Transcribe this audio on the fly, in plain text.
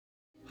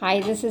Hi,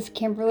 this is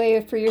Kimberly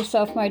of Free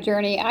Yourself My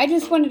Journey. I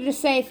just wanted to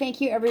say thank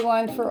you,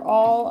 everyone, for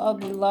all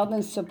of the love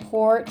and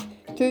support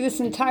through this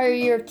entire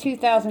year of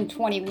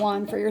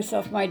 2021. Free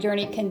Yourself My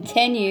Journey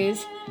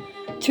continues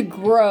to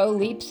grow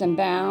leaps and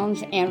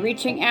bounds and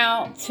reaching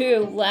out to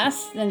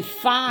less than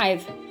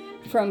 5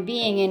 from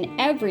being in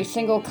every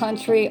single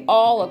country,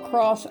 all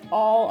across,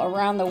 all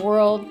around the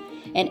world,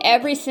 in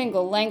every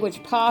single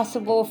language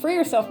possible. Free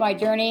Yourself My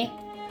Journey.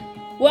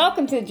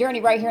 Welcome to the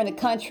journey right here in the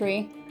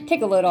country.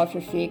 Take a load off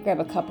your feet, grab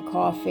a cup of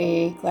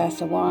coffee,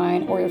 glass of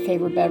wine, or your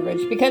favorite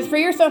beverage. Because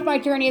Free Yourself My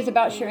Journey is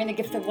about sharing the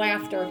gift of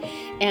laughter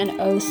and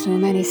oh so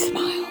many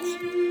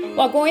smiles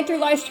while going through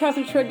life's trials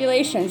and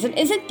tribulations. And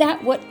isn't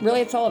that what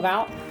really it's all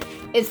about?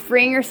 Is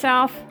freeing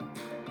yourself?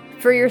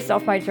 Free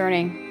Yourself My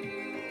Journey.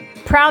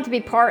 Proud to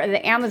be part of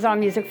the Amazon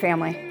Music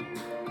family.